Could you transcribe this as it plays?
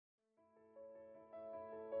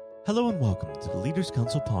Hello and welcome to the Leaders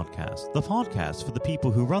Council podcast, the podcast for the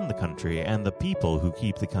people who run the country and the people who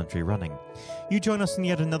keep the country running. You join us in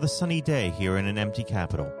yet another sunny day here in an empty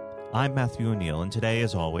capital. I'm Matthew O'Neill, and today,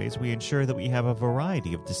 as always, we ensure that we have a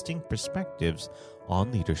variety of distinct perspectives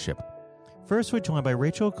on leadership. First, we're joined by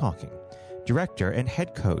Rachel Cocking, Director and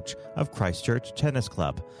Head Coach of Christchurch Tennis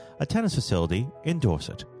Club, a tennis facility in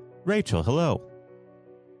Dorset. Rachel, hello.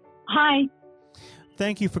 Hi.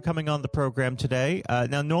 Thank you for coming on the program today.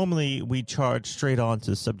 Now, normally we charge straight on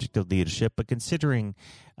to the subject of leadership, but considering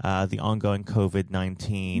the ongoing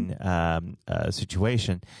COVID-19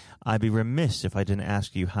 situation, I'd be remiss if I didn't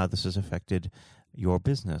ask you how this has affected your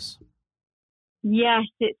business. Yes,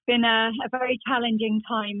 it's been a very challenging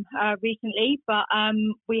time recently, but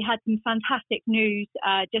we had some fantastic news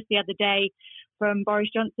just the other day from Boris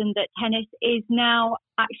Johnson that tennis is now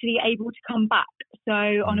actually able to come back. So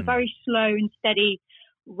on a very slow and steady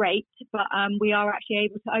rate, but we are actually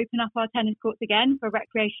able to open up our tennis courts again for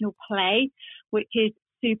recreational play, which is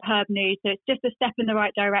superb news. So it's just a step in the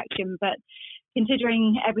right direction, but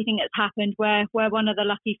considering everything that's happened, we're one of the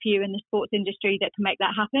lucky few in the sports industry that can make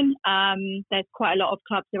that happen. There's quite a lot of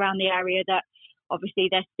clubs around the area that obviously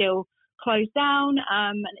they're still closed down,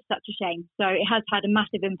 and it's such a shame. So it has had a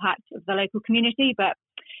massive impact of the local community, but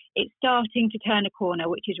it's starting to turn a corner,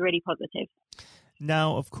 which is really positive.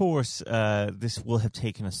 Now, of course, this will have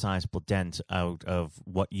taken a sizable dent out of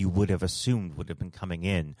what you would have assumed would have been coming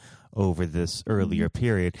in over this earlier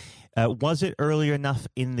period. Was it earlier enough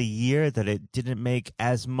in the year that it didn't make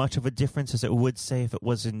as much of a difference as it would, say, if it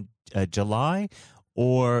was in July?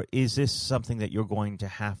 Or is this something that you're going to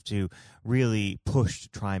have to really push to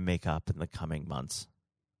try and make up in the coming months?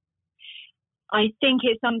 I think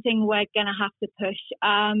it's something we're going to have to push.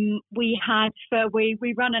 We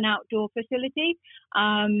run an outdoor facility,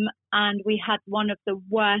 and we had one of the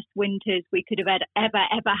worst winters we could have ever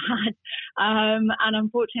had. And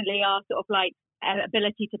unfortunately, our sort of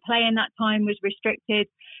ability to play in that time was restricted.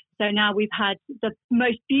 So now we've had the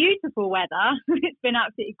most beautiful weather. It's been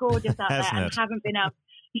absolutely gorgeous out there, and haven't been able.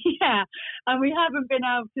 Yeah, and we haven't been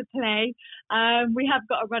able to play. We have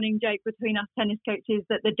got a running joke between us tennis coaches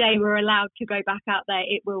that the day we're allowed to go back out there,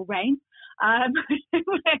 it will rain.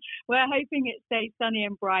 We're hoping it stays sunny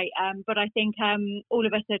and bright. But I think all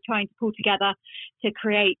of us are trying to pull together to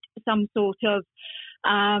create some sort of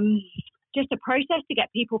just a process to get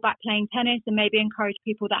people back playing tennis, and maybe encourage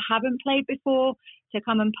people that haven't played before to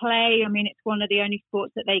come and play. I mean, it's one of the only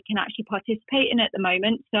sports that they can actually participate in at the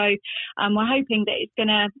moment. So we're hoping that it's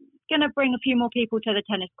gonna bring a few more people to the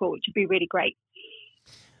tennis court, which would be really great.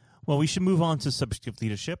 Well, we should move on to the subject of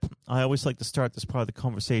leadership. I always like to start this part of the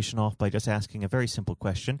conversation off by just asking a very simple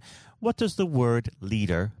question. What does the word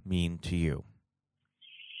leader mean to you?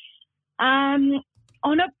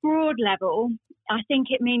 On a broad level, I think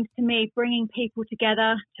it means to me bringing people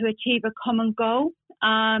together to achieve a common goal.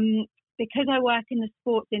 Because I work in the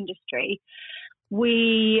sports industry,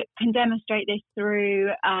 we can demonstrate this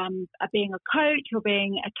through being a coach or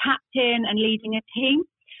being a captain and leading a team.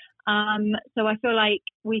 So I feel like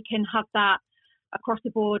we can have that across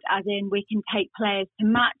the board, as in we can take players to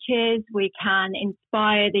matches, we can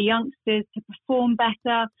inspire the youngsters to perform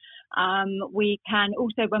better. We can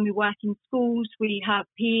also, when we work in schools, we have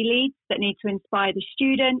PE leads that need to inspire the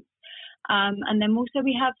students. And then also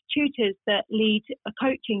we have tutors that lead a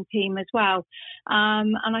coaching team as well.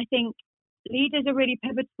 And I think leaders are really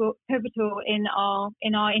pivotal in our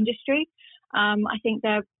industry. I think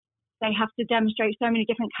they have to demonstrate so many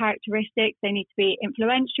different characteristics. They need to be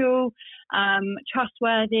influential,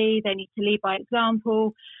 trustworthy. They need to lead by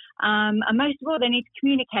example. And most of all, they need to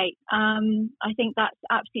communicate. I think that's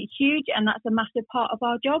absolutely huge, and that's a massive part of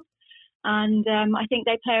our job. And I think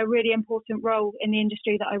they play a really important role in the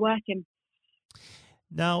industry that I work in.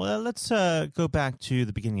 Now, let's go back to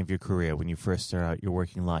the beginning of your career when you first started out your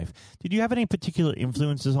working life. Did you have any particular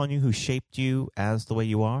influences on you who shaped you as the way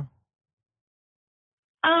you are?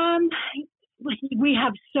 We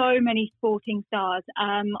have so many sporting stars.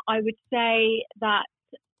 I would say that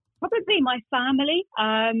probably my family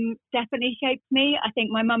definitely shaped me. I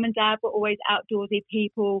think my mum and dad were always outdoorsy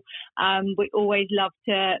people. We always loved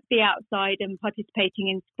to be outside and participating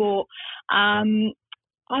in sport.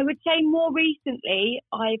 I would say more recently,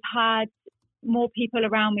 I've had more people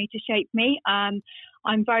around me to shape me. I'm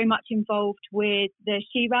very much involved with the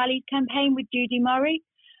She Rallies campaign with Judy Murray.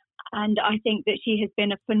 And I think that she has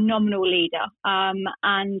been a phenomenal leader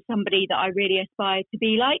and somebody that I really aspire to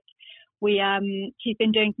be like. She's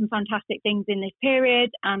been doing some fantastic things in this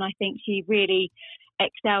period, and I think she really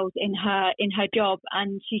excels in her job,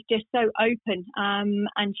 and she's just so open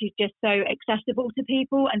and she's just so accessible to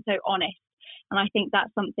people and so honest. And I think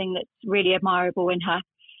that's something that's really admirable in her.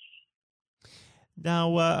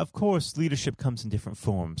 Now, of course, leadership comes in different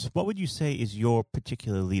forms. What would you say is your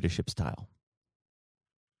particular leadership style?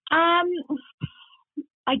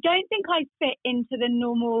 I don't think I fit into the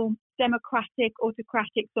normal democratic,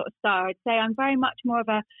 autocratic sort of style. I'd say I'm very much more of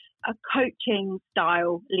a coaching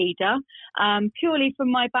style leader, purely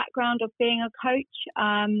from my background of being a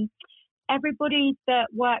coach. Everybody that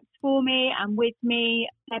works for me and with me,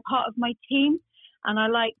 they're part of my team. And I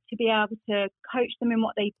like to be able to coach them in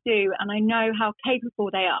what they do. And I know how capable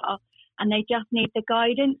they are. And they just need the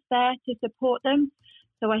guidance there to support them.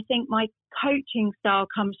 So I think my coaching style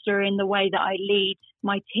comes through in the way that I lead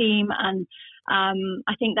my team. And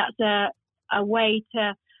I think that's a way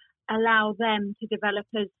to allow them to develop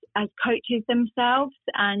as coaches themselves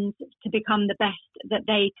and to become the best that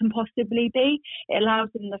they can possibly be. It allows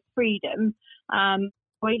them the freedom,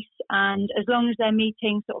 voice, and as long as they're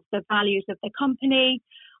meeting sort of the values of the company,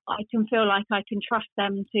 I can feel like I can trust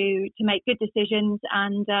them to make good decisions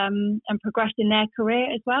and progress in their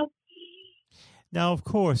career as well. Now, of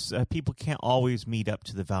course, people can't always meet up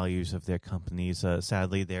to the values of their companies.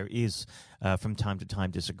 Sadly, there is, from time to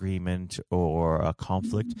time, disagreement or a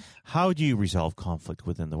conflict. How do you resolve conflict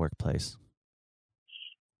within the workplace?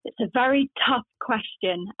 It's a very tough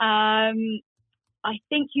question. I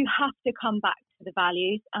think you have to come back to the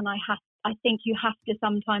values, and I think you have to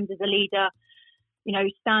sometimes, as a leader,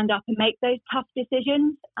 stand up and make those tough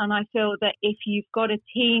decisions. And I feel that if you've got a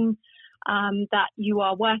team that you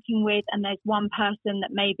are working with and there's one person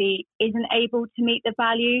that maybe isn't able to meet the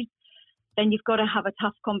values, then you've got to have a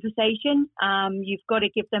tough conversation. You've got to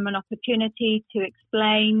give them an opportunity to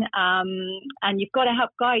explain, and you've got to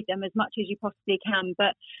help guide them as much as you possibly can.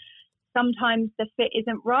 But sometimes the fit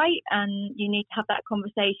isn't right, and you need to have that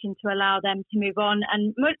conversation to allow them to move on.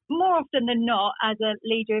 And more often than not, as a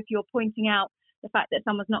leader, if you're pointing out the fact that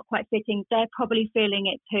someone's not quite fitting, they're probably feeling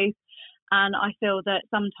it too. And I feel that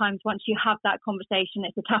sometimes once you have that conversation,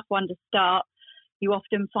 it's a tough one to start. You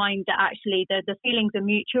often find that actually the feelings are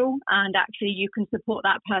mutual, and actually you can support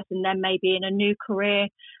that person then maybe in a new career,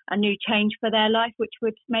 a new change for their life, which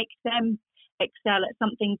would make them excel at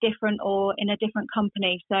something different or in a different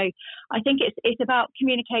company. So I think it's about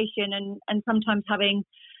communication and sometimes having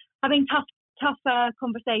tough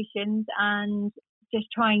conversations and just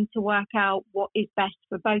trying to work out what is best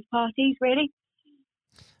for both parties, really.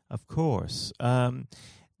 Of course.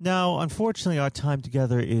 Now, unfortunately, our time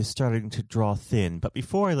together is starting to draw thin. But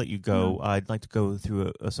before I let you go, I'd like to go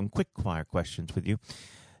through some quick fire questions with you.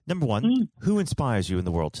 Number one, who inspires you in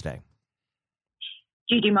the world today?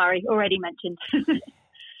 Judy Murray, already mentioned.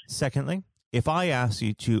 Secondly, if I asked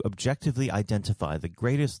you to objectively identify the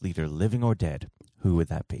greatest leader, living or dead, who would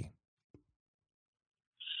that be?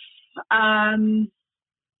 Jadine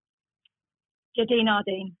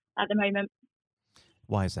Ardeen at the moment.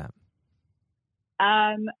 Why is that?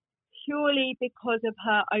 Purely because of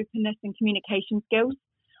her openness and communication skills.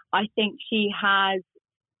 I think she has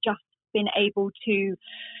just been able to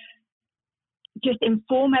just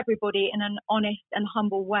inform everybody in an honest and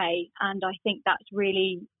humble way. And I think that's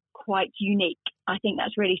really quite unique. I think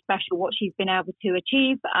that's really special what she's been able to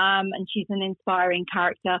achieve. And she's an inspiring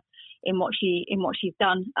character in what she's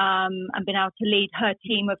done, and been able to lead her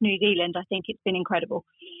team of New Zealand. I think it's been incredible.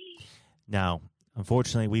 Now,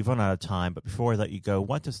 unfortunately, we've run out of time, but before I let you go,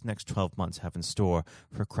 what does the next 12 months have in store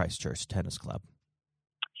for Christchurch Tennis Club?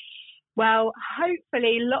 Well,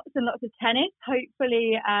 hopefully lots and lots of tennis.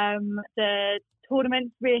 Hopefully the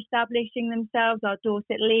tournaments re-establishing themselves, our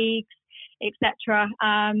Dorset leagues, etc.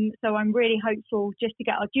 So I'm really hopeful just to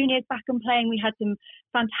get our juniors back and playing. We had some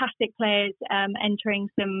fantastic players entering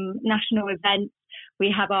some national events.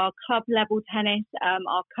 We have our club level tennis,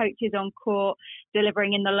 our coaches on court,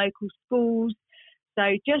 delivering in the local schools. So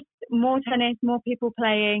just more tennis, more people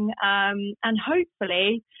playing, and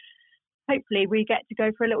hopefully we get to go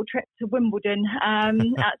for a little trip to Wimbledon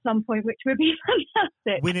at some point, which would be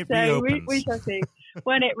fantastic. When it reopens. We shall see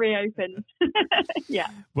when it reopens. Yeah.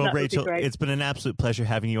 Well, Rachel, it's been an absolute pleasure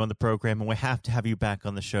having you on the program, and we have to have you back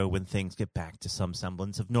on the show when things get back to some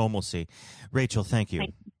semblance of normalcy. Rachel, thank you.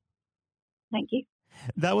 Thank you.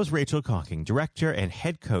 That was Rachel Cocking, Director and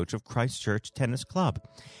Head Coach of Christchurch Tennis Club.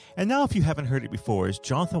 And now, if you haven't heard it before, is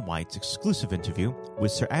Jonathan White's exclusive interview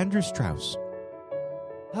with Sir Andrew Strauss.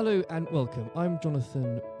 Hello and welcome. I'm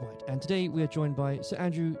Jonathan White, and today we are joined by Sir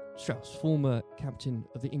Andrew Strauss, former captain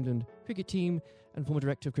of the England cricket team and former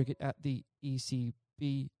director of cricket at the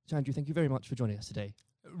ECB. Sir Andrew, thank you very much for joining us today.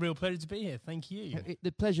 Real pleasure to be here. Thank you.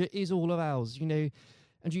 The pleasure is all of ours. You know,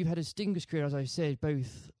 and you've had a distinguished career, as I said,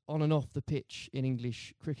 both on and off the pitch in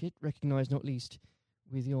English cricket, recognised not least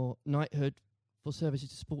with your knighthood for services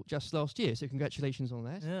to sport just last year, so congratulations on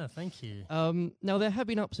that. Yeah, thank you. Now, there have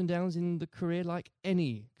been ups and downs in the career, like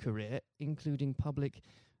any career, including public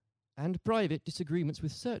and private disagreements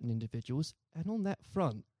with certain individuals. And on that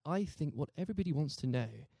front, I think what everybody wants to know,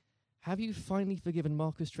 have you finally forgiven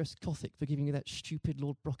Marcus Trescothick for giving you that stupid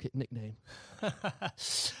Lord Brocket nickname?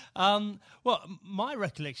 Well, my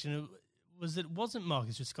recollection was that it wasn't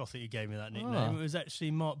Marcus Trescothick who gave me that nickname. It was actually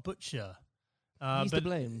Mark Butcher. He's to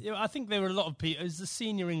blame. You know, I think there were a lot of people. It was the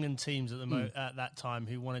senior England teams at that time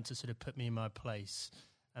who wanted to sort of put me in my place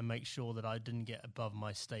and make sure that I didn't get above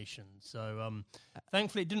my station. So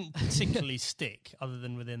thankfully it didn't particularly stick other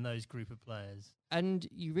than within those group of players. And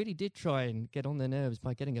you really did try and get on their nerves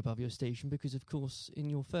by getting above your station because, of course, in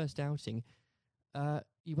your first outing,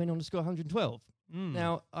 you went on to score 112.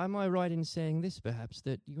 Now, am I right in saying this, perhaps,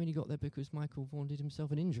 that you only got there because Michael Vaughan did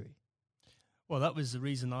himself an injury? Well, that was the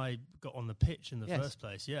reason I got on the pitch in the first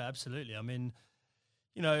place. Yeah, absolutely. I mean,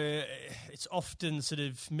 you know, it's often sort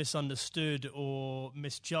of misunderstood or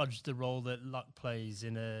misjudged the role that luck plays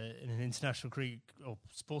in an international career or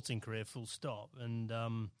sporting career, full stop. And,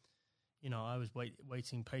 you know, I was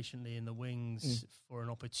waiting patiently in the wings for an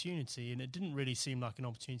opportunity, and it didn't really seem like an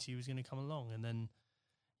opportunity was going to come along. And then,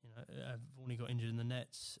 you know, I've only got injured in the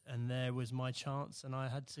nets, and there was my chance, and I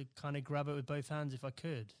had to kind of grab it with both hands if I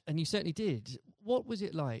could. And you certainly did. What was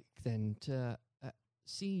it like then to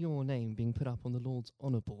see your name being put up on the Lord's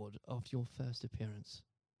Honour Board after your first appearance?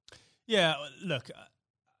 Yeah, look,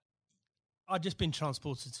 I'd just been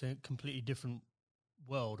transported to a completely different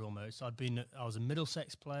world almost. I was a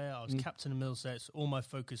Middlesex player, I was captain of Middlesex, all my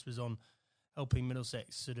focus was on helping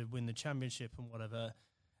Middlesex sort of win the championship and whatever.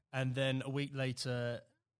 And then a week later,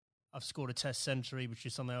 I've scored a test century, which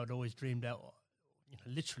is something I'd always dreamed out, you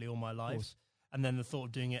know, literally all my life. And then the thought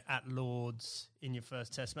of doing it at Lord's in your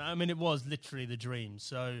first test match. I mean, it was literally the dream.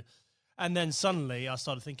 So, and then suddenly I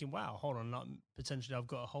started thinking, wow, hold on, potentially I've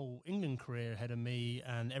got a whole England career ahead of me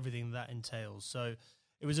and everything that entails. So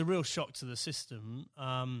it was a real shock to the system.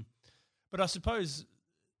 But I suppose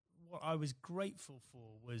what I was grateful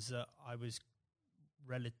for was that I was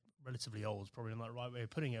relatively old, probably not the right way of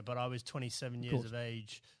putting it, but I was 27 years of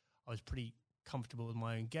age. I was pretty comfortable with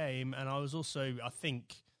my own game. And I was also, I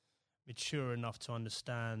think, mature enough to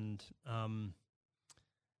understand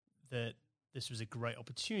that this was a great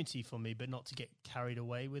opportunity for me, but not to get carried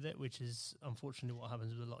away with it, which is unfortunately what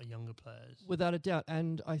happens with a lot of younger players. Without a doubt.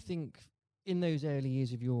 And I think in those early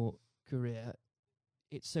years of your career,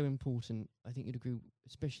 it's so important, I think you'd agree,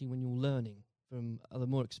 especially when you're learning from other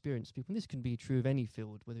more experienced people. And this can be true of any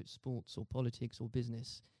field, whether it's sports or politics or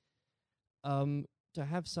business, to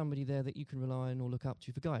have somebody there that you can rely on or look up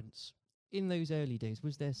to for guidance. In those early days,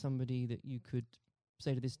 was there somebody that you could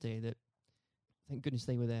say to this day that, thank goodness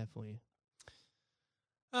they were there for you?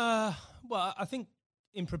 Well, I think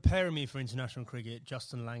in preparing me for international cricket,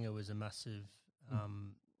 Justin Langer was a massive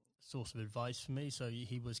source of advice for me. So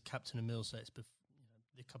he was captain of Middlesex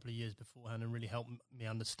a couple of years beforehand and really helped me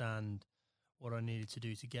understand what I needed to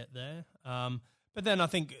do to get there. But then I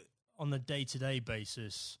think on the day-to-day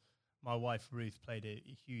basis, my wife Ruth played a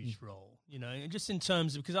huge role, you know, just in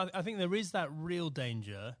terms of, because I think there is that real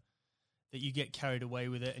danger that you get carried away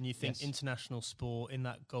with it and you think international sport in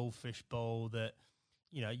that goldfish bowl that,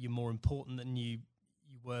 you know, you're more important than you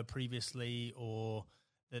were previously, or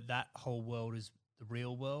that whole world is the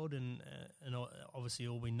real world. And obviously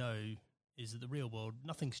all we know is that the real world,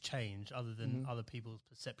 nothing's changed other than other people's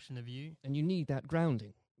perception of you. And you need that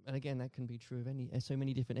grounding. And again, that can be true of so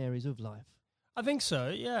many different areas of life. I think so,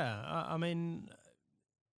 yeah. I mean,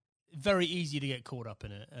 very easy to get caught up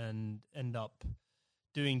in it and end up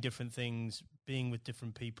doing different things, being with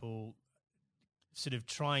different people, sort of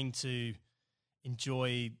trying to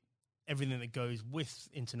enjoy everything that goes with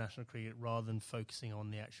international cricket rather than focusing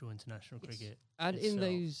on the actual international cricket. And itself. In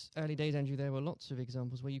those early days, Andrew, there were lots of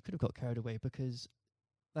examples where you could have got carried away because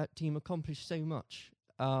that team accomplished so much.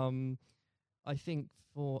 I think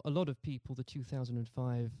for a lot of people, the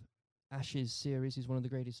 2005 Ashes series is one of the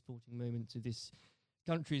greatest sporting moments of this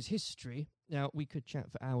country's history. Now, we could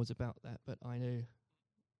chat for hours about that, but I know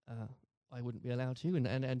I wouldn't be allowed to,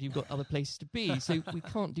 and you've got other places to be, so we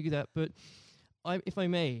can't do that. But if I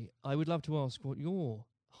may, I would love to ask what your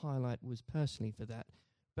highlight was personally for that,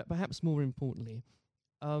 but perhaps more importantly,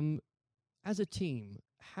 as a team,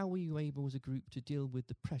 how were you able as a group to deal with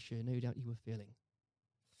the pressure no doubt you were feeling?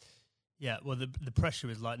 Yeah, well, the pressure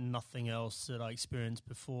is like nothing else that I experienced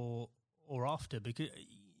before or after, because,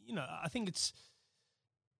 you know, I think it's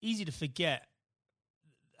easy to forget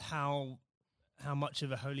how how much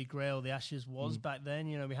of a holy grail the Ashes was back then.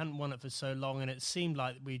 You know, we hadn't won it for so long, and it seemed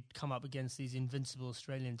like we'd come up against these invincible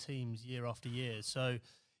Australian teams year after year. So,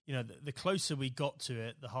 you know, the closer we got to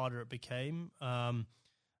it, the harder it became. I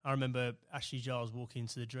remember Ashley Giles walking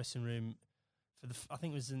into the dressing room for I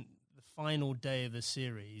think it was in the final day of the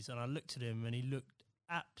series, and I looked at him and he looked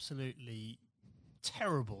absolutely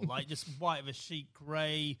terrible, like just white of a sheet,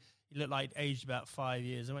 grey. He looked like he'd aged about 5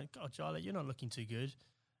 years. I went, God, Charlie, you're not looking too good.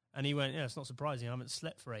 And he went, yeah, it's not surprising. I haven't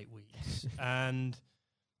slept for 8 weeks. And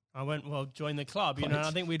I went, well, join the club. You know, and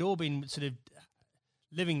I think we'd all been sort of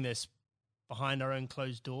living this behind our own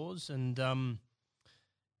closed doors. And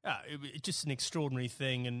it's just an extraordinary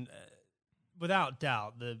thing. And without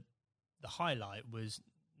doubt, the highlight was,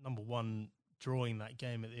 number one, drawing that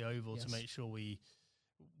game at the Oval to make sure we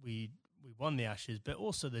won the Ashes, but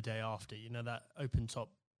also the day after, you know, that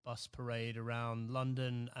open-top bus parade around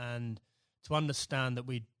London, and to understand that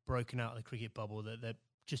we'd broken out of the cricket bubble, that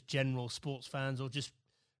just general sports fans or just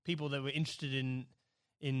people that were interested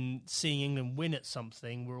in seeing England win at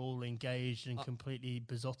something were all engaged and completely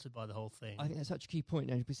besotted by the whole thing. I think that's such a key point,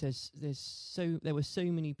 because there were so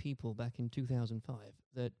many people back in 2005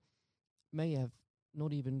 that may have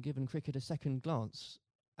not even given cricket a second glance,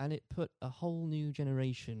 and it put a whole new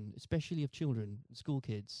generation, especially of children, school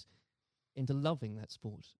kids, into loving that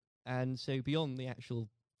sport. And so beyond the actual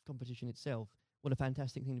competition itself, what a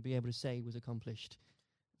fantastic thing to be able to say was accomplished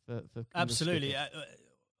for absolutely.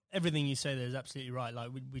 Everything you say there is absolutely right. Like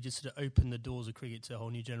we just sort of opened the doors of cricket to a whole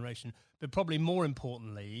new generation. But probably more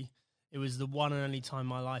importantly, it was the one and only time in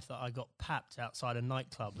my life that I got papped outside a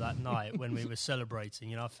nightclub that night when we were celebrating.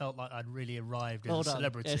 You know, I felt like I'd really arrived as a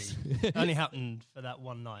celebrity. Yes. It only happened for that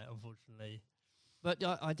one night, unfortunately. But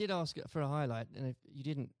I did ask for a highlight, and if you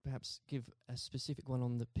didn't perhaps give a specific one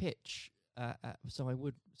on the pitch, so I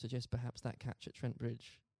would suggest perhaps that catch at Trent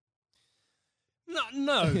Bridge.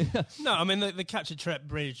 No. I mean, the catch at Trent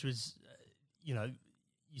Bridge was, you know,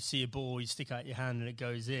 you see a ball, you stick out your hand and it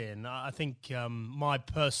goes in. I think my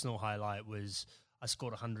personal highlight was I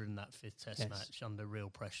scored 100 in that fifth Test match under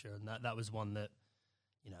real pressure, and that was one that,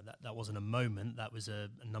 you know, that wasn't a moment, that was a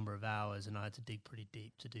number of hours, and I had to dig pretty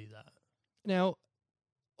deep to do that. Now,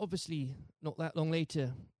 obviously, not that long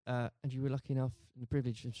later, and you were lucky enough and the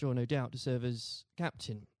privilege, I'm sure, no doubt, to serve as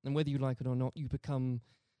captain. And whether you like it or not, you become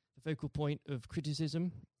the focal point of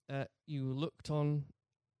criticism. You were looked on,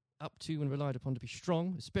 up to, and relied upon to be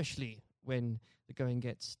strong, especially when the going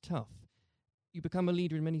gets tough. You become a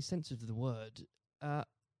leader in many senses of the word.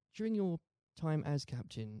 During your time as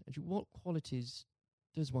captain, what qualities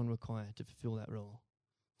does one require to fulfill that role?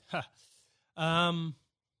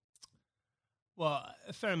 Well,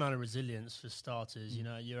 a fair amount of resilience for starters. You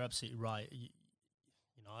know, you're absolutely right. You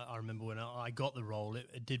know, I remember when I got the role,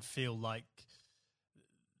 it did feel like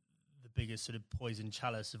the biggest sort of poison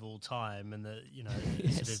chalice of all time, and that, you know,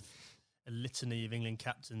 sort of a litany of England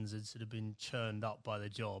captains had sort of been churned up by the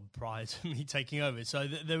job prior to me taking over. So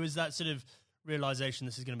there was that sort of realization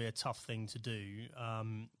this is going to be a tough thing to do,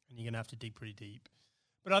 and you're going to have to dig pretty deep.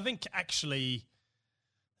 But I think actually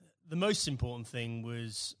the most important thing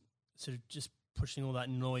was sort of just pushing all that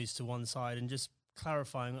noise to one side and just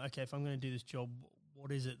clarifying, okay, if I'm going to do this job, what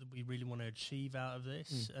is it that we really want to achieve out of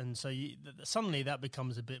this? And so suddenly that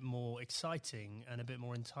becomes a bit more exciting and a bit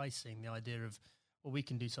more enticing, the idea of, well, we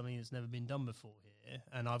can do something that's never been done before here,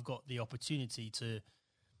 and I've got the opportunity to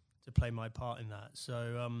play my part in that.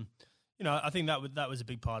 So, you know, I think that was a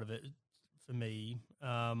big part of it for me.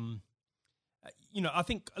 You know, I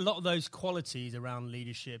think a lot of those qualities around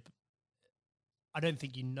leadership, I don't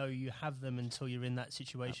think you have them until you're in that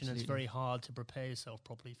situation. Absolutely. And it's very hard to prepare yourself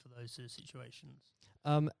properly for those sort of situations.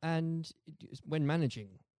 And when managing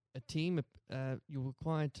a team, you're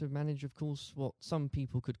required to manage, of course, what some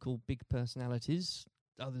people could call big personalities.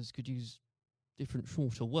 Others could use different,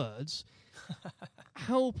 shorter words.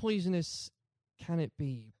 How poisonous can it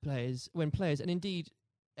be, when players, and indeed,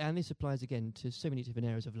 and this applies again to so many different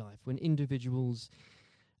areas of life, when individuals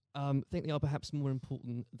think they are perhaps more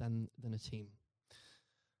important than a team?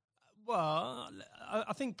 Well,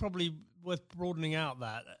 I think probably worth broadening out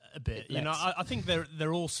that a bit. You know, I think there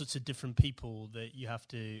are all sorts of different people that you have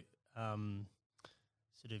to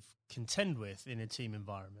sort of contend with in a team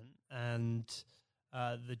environment, and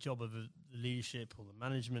the job of the leadership or the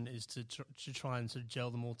management is to try and sort of gel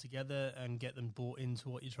them all together and get them bought into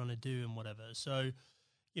what you're trying to do and whatever. So,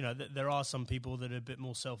 you know, there are some people that are a bit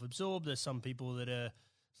more self-absorbed. There's some people that are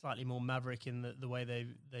slightly more maverick in the way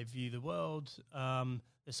they view the world.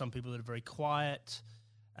 There's some people that are very quiet.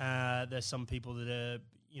 There's some people that are,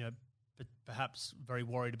 you know, perhaps very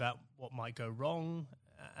worried about what might go wrong.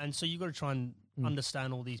 and so you've got to try and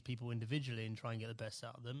understand all these people individually and try and get the best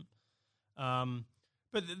out of them.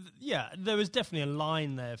 But there was definitely a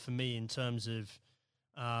line there for me in terms of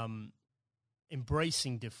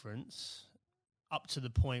embracing difference up to the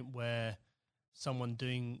point where someone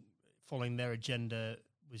following their agenda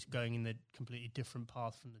was going in a completely different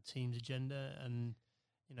path from the team's agenda. And,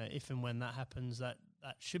 if and when that happens, that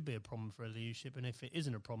should be a problem for a leadership. And if it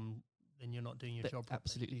isn't a problem, then you're not doing your job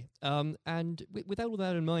properly. Absolutely. And with all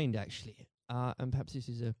that in mind, actually, and perhaps this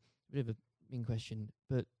is a bit of a mean question,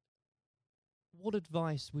 but what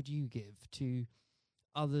advice would you give to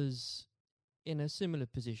others in a similar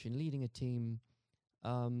position, leading a team,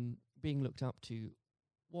 being looked up to?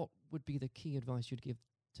 What would be the key advice you'd give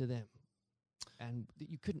to them, and that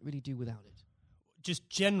you couldn't really do without it? Just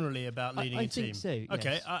generally about leading a team? I think so,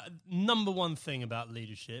 Okay, yes. Number one thing about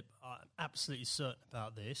leadership, I'm absolutely certain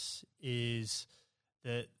about this, is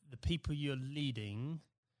that the people you're leading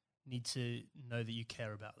need to know that you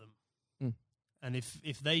care about them. And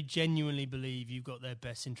if they genuinely believe you've got their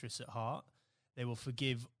best interests at heart, they will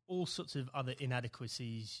forgive all sorts of other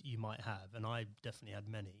inadequacies you might have. And I definitely had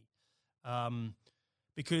many.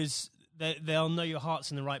 Because they'll know your heart's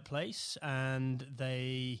in the right place, and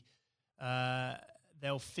they'll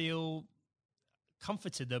feel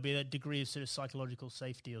comforted. There'll be a degree of sort of psychological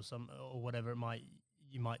safety or whatever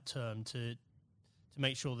you might term to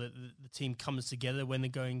make sure that the team comes together when the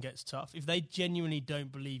going gets tough. If they genuinely don't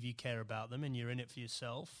believe you care about them and you're in it for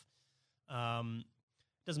yourself,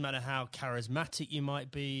 doesn't matter how charismatic you might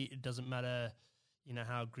be. It doesn't matter,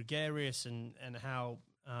 how gregarious and how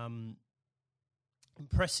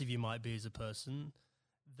impressive you might be as a person.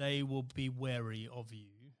 They will be wary of you,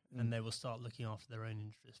 and they will start looking after their own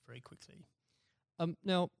interests very quickly.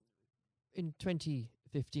 Now, in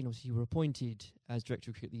 2015, obviously, you were appointed as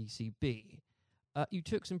director of cricket at the ECB. You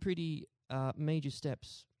took some pretty major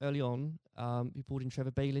steps early on. You brought in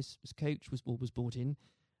Trevor Bayliss as coach, was brought in.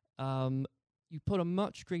 You put a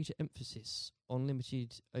much greater emphasis on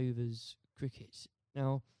limited overs cricket.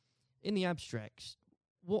 Now, in the abstract,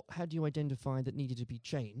 what had you identified that needed to be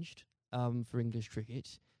changed for English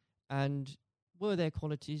cricket? And were there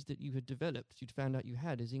qualities that you had developed, you'd found out you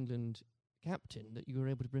had as England captain, that you were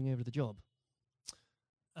able to bring over the job?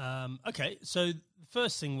 Okay, so the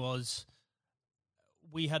first thing was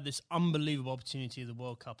we had this unbelievable opportunity of the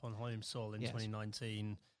World Cup on home soil in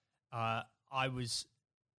 2019. I was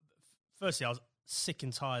sick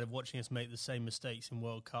and tired of watching us make the same mistakes in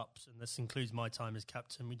World Cups, and this includes my time as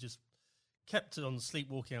captain. We just kept on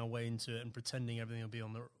sleepwalking our way into it and pretending everything would be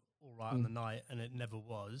all right on the night, and it never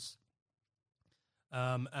was.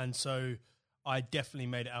 And so I definitely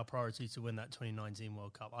made it our priority to win that 2019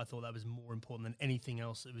 World Cup. I thought that was more important than anything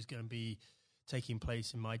else that was going to be taking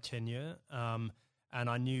place in my tenure. And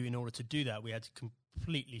I knew in order to do that, we had to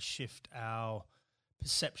completely shift our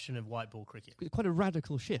perception of white ball cricket. Quite a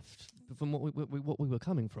radical shift from what we were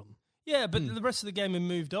coming from. Yeah, but the rest of the game had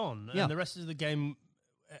moved on. Yeah. And the rest of the game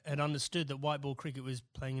had understood that white ball cricket was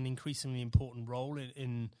playing an increasingly important role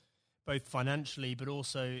in both financially, but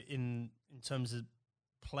also in terms of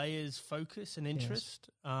players' focus and interest.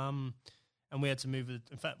 Yes. And we had to move.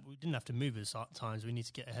 In fact, we didn't have to move at times. We need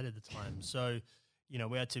to get ahead of the time. So,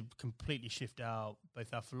 we had to completely shift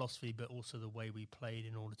both our philosophy, but also the way we played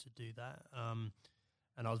in order to do that.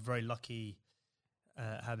 And I was very lucky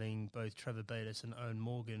having both Trevor Bayliss and Owen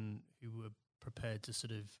Morgan, who were prepared to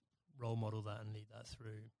sort of role model that and lead that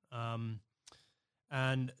through.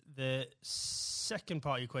 And the second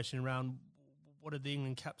part of your question around what had the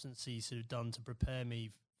England captaincy sort of done to prepare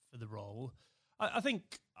me for the role, I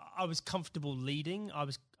think I was comfortable leading.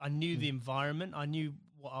 I knew the environment. I knew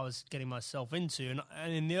what I was getting myself into.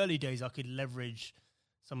 And in the early days, I could leverage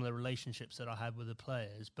some of the relationships that I had with the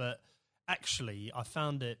players. But actually, I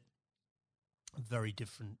found it a very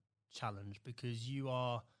different challenge because you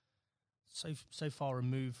are so far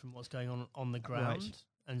removed from what's going on the ground. Right.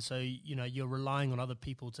 And so, you're relying on other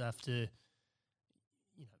people to have to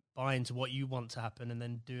buy into what you want to happen and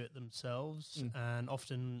then do it themselves. And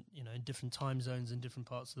often, in different time zones in different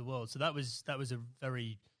parts of the world. So that was a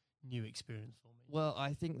very new experience for me. Well,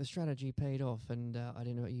 I think the strategy paid off, and I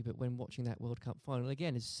don't know about you, but when watching that World Cup final,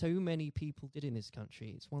 again, as so many people did in this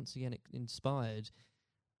country, it's once again inspired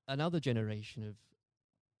another generation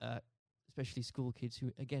of especially school kids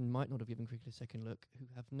who, again, might not have given cricket a second look, who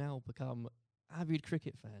have now become avid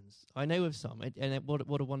cricket fans. I know of some, and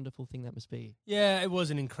what a wonderful thing that must be. Yeah, it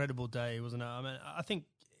was an incredible day, wasn't it? I mean, I think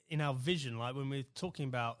in our vision, like when we're talking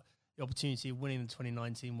about the opportunity of winning the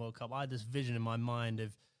 2019 World Cup, I had this vision in my mind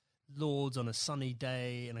of Lords on a sunny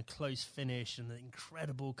day and a close finish and the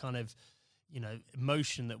incredible kind of,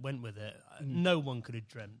 emotion that went with it. No one could have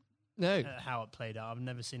dreamt how it played out. I've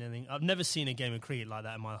never seen anything. I've never seen a game of cricket like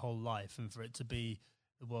that in my whole life, and for it to be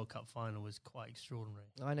the World Cup final was quite extraordinary.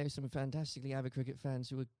 I know some fantastically avid cricket fans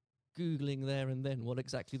who were Googling there and then what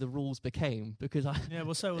exactly the rules became, because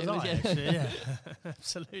so was I. Actually, yeah,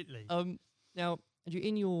 absolutely. Now, Andrew,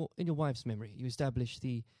 in your wife's memory, you established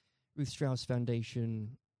the Ruth Strauss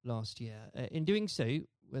Foundation last year. In doing so,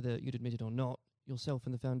 whether you'd admit it or not, yourself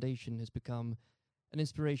and the foundation has become an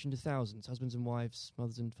inspiration to thousands, husbands and wives,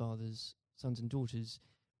 mothers and fathers, sons and daughters.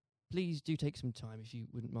 Please do take some time, if you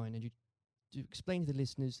wouldn't mind, and you to explain to the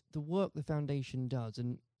listeners the work the foundation does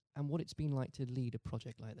and what it's been like to lead a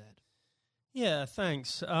project like that. Yeah,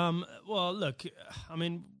 thanks. Well, look, I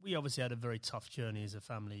mean, we obviously had a very tough journey as a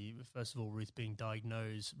family. First of all, Ruth being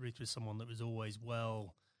diagnosed. Ruth was someone that was always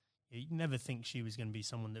well. You'd never think she was going to be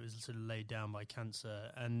someone that was sort of laid down by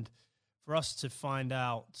cancer. And for us to find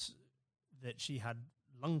out that she had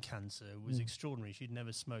lung cancer was extraordinary. She'd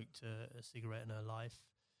never smoked a cigarette in her life.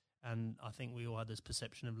 And I think we all had this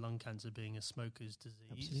perception of lung cancer being a smoker's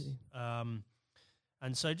disease. Absolutely.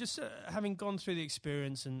 And so just having gone through the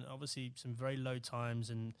experience and obviously some very low times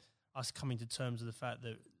and us coming to terms with the fact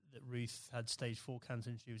that Ruth had stage 4 cancer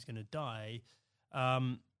and she was going to die,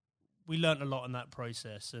 we learnt a lot in that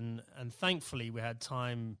process. And thankfully we had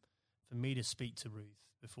time for me to speak to Ruth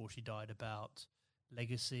before she died about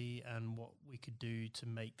legacy and what we could do to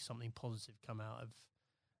make something positive come out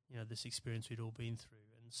of this experience we'd all been through.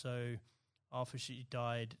 And so after she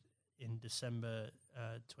died in December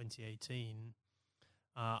 2018,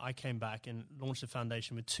 I came back and launched a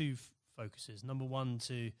foundation with two focuses. Number one,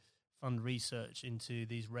 to fund research into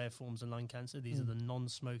these rare forms of lung cancer. These are the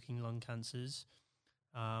non-smoking lung cancers.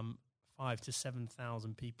 5,000 to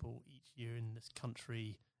 7,000 people each year in this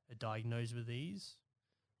country are diagnosed with these.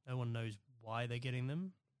 No one knows why they're getting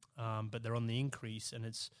them, but they're on the increase, and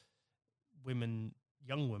it's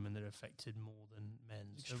young women that are affected more than men.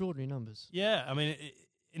 Extraordinary numbers. Yeah, I mean,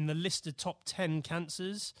 in the list of top 10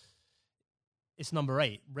 cancers, it's number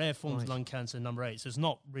 8. Rare forms of lung cancer, number 8. So it's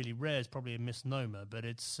not really rare. It's probably a misnomer, but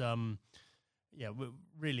it's we're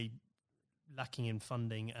really lacking in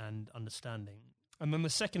funding and understanding. And then the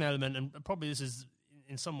second element, and probably this is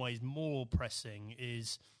in some ways more pressing,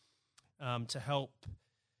 is to help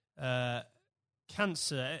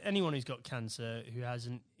cancer. Anyone who's got cancer who has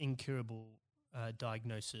an incurable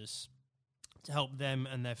diagnosis, to help them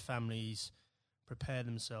and their families prepare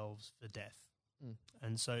themselves for death.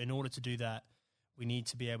 And so in order to do that, we need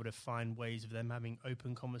to be able to find ways of them having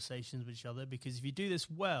open conversations with each other, because if you do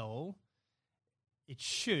this well, it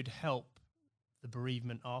should help the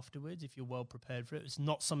bereavement afterwards if you're well prepared for it. It's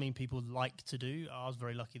not something people like to do. I was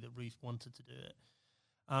very lucky that Ruth wanted to do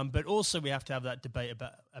it. But also we have to have that debate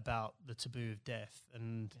about the taboo of death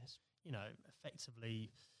and,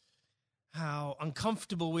 effectively how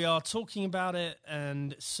uncomfortable we are talking about it,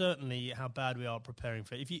 and certainly how bad we are preparing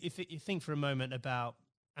for it. If you think for a moment about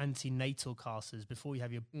antenatal classes before you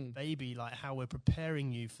have your baby, like how we're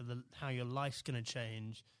preparing you for how your life's going to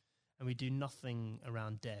change, and we do nothing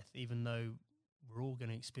around death, even though we're all going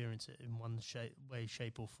to experience it in one way,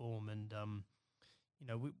 shape or form. And,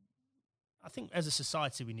 I think as a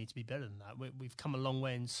society we need to be better than that. We've come a long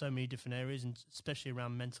way in so many different areas, and especially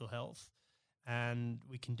around mental health. And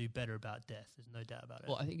we can do better about death. There's no doubt about it.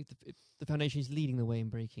 Well, I think the foundation is leading the way in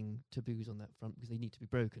breaking taboos on that front, because they need to be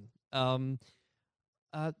broken.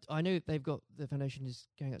 I know the foundation is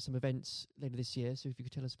going out some events later this year. So if you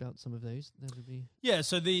could tell us about some of those, that would be. Yeah.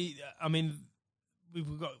 So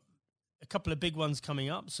we've got a couple of big ones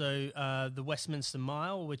coming up. So the Westminster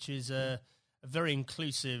Mile, which is a very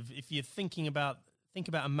inclusive. If you're think about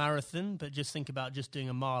a marathon, but just think about just doing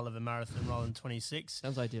a mile of a marathon rather than 26.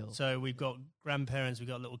 Sounds ideal. So we've got grandparents, we've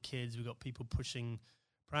got little kids, we've got people pushing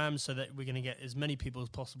prams, so that we're going to get as many people as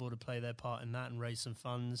possible to play their part in that and raise some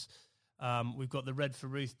funds. We've got the Red for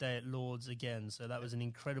Ruth Day at Lord's again, so that was an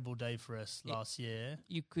incredible day for us last year.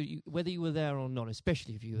 Whether you were there or not,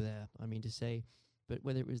 especially if you were there, I mean to say, but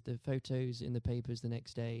whether it was the photos in the papers the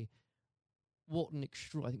next day, what an I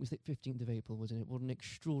think it was the 15th of April, wasn't it? What an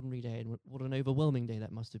extraordinary day, and what an overwhelming day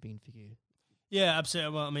that must have been for you. Yeah,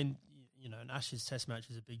 absolutely. Well, I mean, an Ashes Test match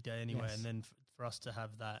is a big day anyway, and then for us to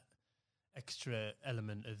have that extra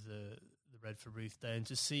element of the Red for Ruth Day, and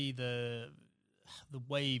to see the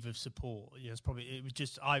wave of support,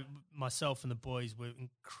 myself and the boys were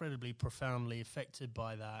incredibly profoundly affected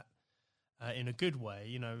by that in a good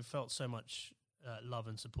way. We felt so much love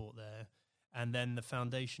and support there. And then the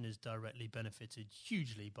foundation is directly benefited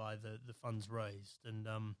hugely by the funds raised. And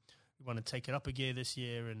we want to take it up a gear this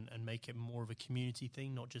year and make it more of a community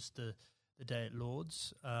thing, not just the the day at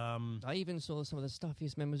Lords. I even saw some of the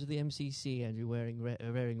stuffiest members of the MCC, Andrew, wearing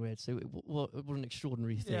red. So what an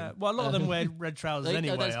extraordinary thing. Yeah, well, a lot of them wear red trousers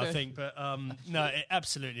anyway, I think. But no,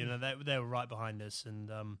 absolutely, they were right behind us,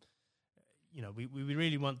 and we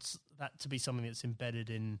really want that to be something that's embedded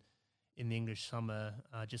in the English summer,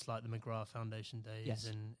 just like the McGrath Foundation Days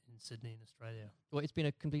in Sydney in Australia. Well, it's been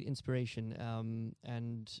a complete inspiration,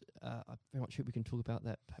 and I very much hope we can talk about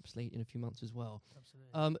that perhaps late in a few months as well.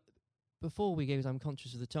 Absolutely. Before we go, as I'm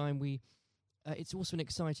conscious of the time, it's also an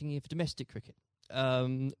exciting year for domestic cricket,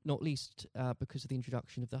 not least because of the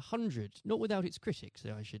introduction of the 100, not without its critics,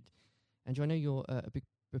 Andrew, I know you're a big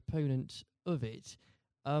proponent of it.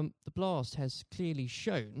 The Blast has clearly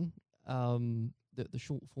shown that the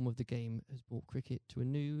short form of the game has brought cricket to a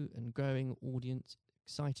new and growing audience,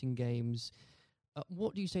 exciting games.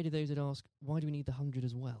 What do you say to those that ask, why do we need the 100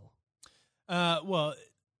 as well?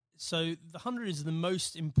 So the 100 is the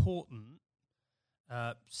most important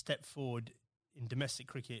step forward in domestic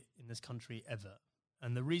cricket in this country ever.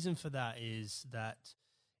 And the reason for that is that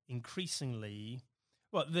increasingly,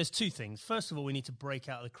 there's two things. First of all, we need to break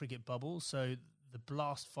out of the cricket bubble. So the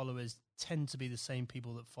Blast followers tend to be the same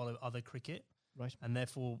people that follow other cricket. Right. And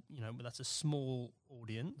therefore, that's a small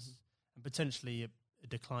audience and potentially a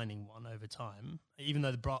declining one over time, even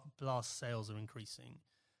though the Blast sales are increasing.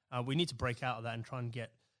 We need to break out of that and try and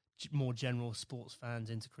get more general sports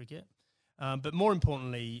fans into cricket. But more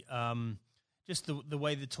importantly, just the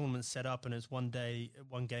way the tournament's set up, and it's one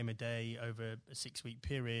game a day over a 6-week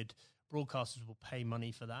period, broadcasters will pay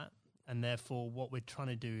money for that. And therefore, what we're trying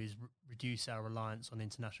to do is reduce our reliance on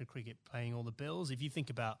international cricket paying all the bills. If you think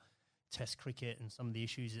about Test cricket and some of the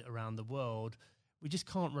issues around the world, we just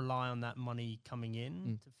can't rely on that money coming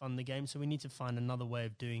in to fund the game. So we need to find another way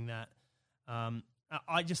of doing that.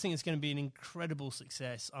 I just think it's going to be an incredible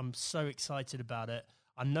success. I'm so excited about it.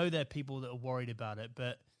 I know there are people that are worried about it,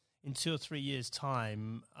 but in 2 or 3 years'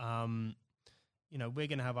 time, we're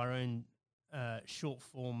going to have our own short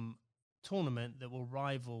form tournament that will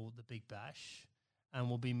rival the Big Bash, and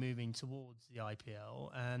we'll be moving towards the IPL.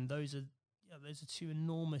 And those are two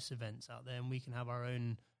enormous events out there, and we can have our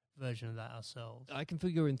own version of that ourselves. I can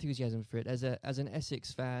feel your enthusiasm for it. As an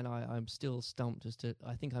Essex fan, I'm still stumped as to,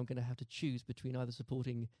 I think I'm going to have to choose between either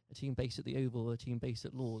supporting a team based at the Oval or a team based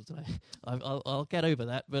at Lords. I'll get over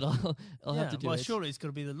that, but I'll have to do it. Well, surely it's got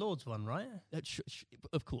to be the Lords one, right?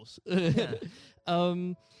 Of course. Yeah.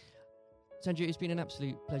 Sanju, it's been an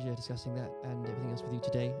absolute pleasure discussing that and everything else with you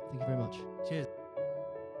today. Thank you very much. Cheers.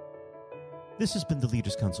 This has been the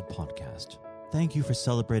Leaders Council podcast. Thank you for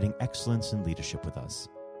celebrating excellence in leadership with us.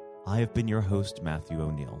 I have been your host, Matthew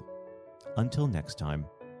O'Neill. Until next time,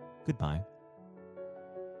 goodbye.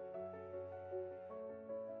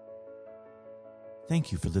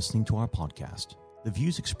 Thank you for listening to our podcast. The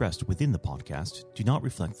views expressed within the podcast do not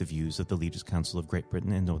reflect the views of the Leaders Council of Great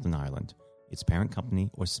Britain and Northern Ireland, its parent company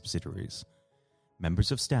or subsidiaries,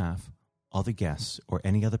 members of staff, other guests, or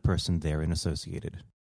any other person therein associated.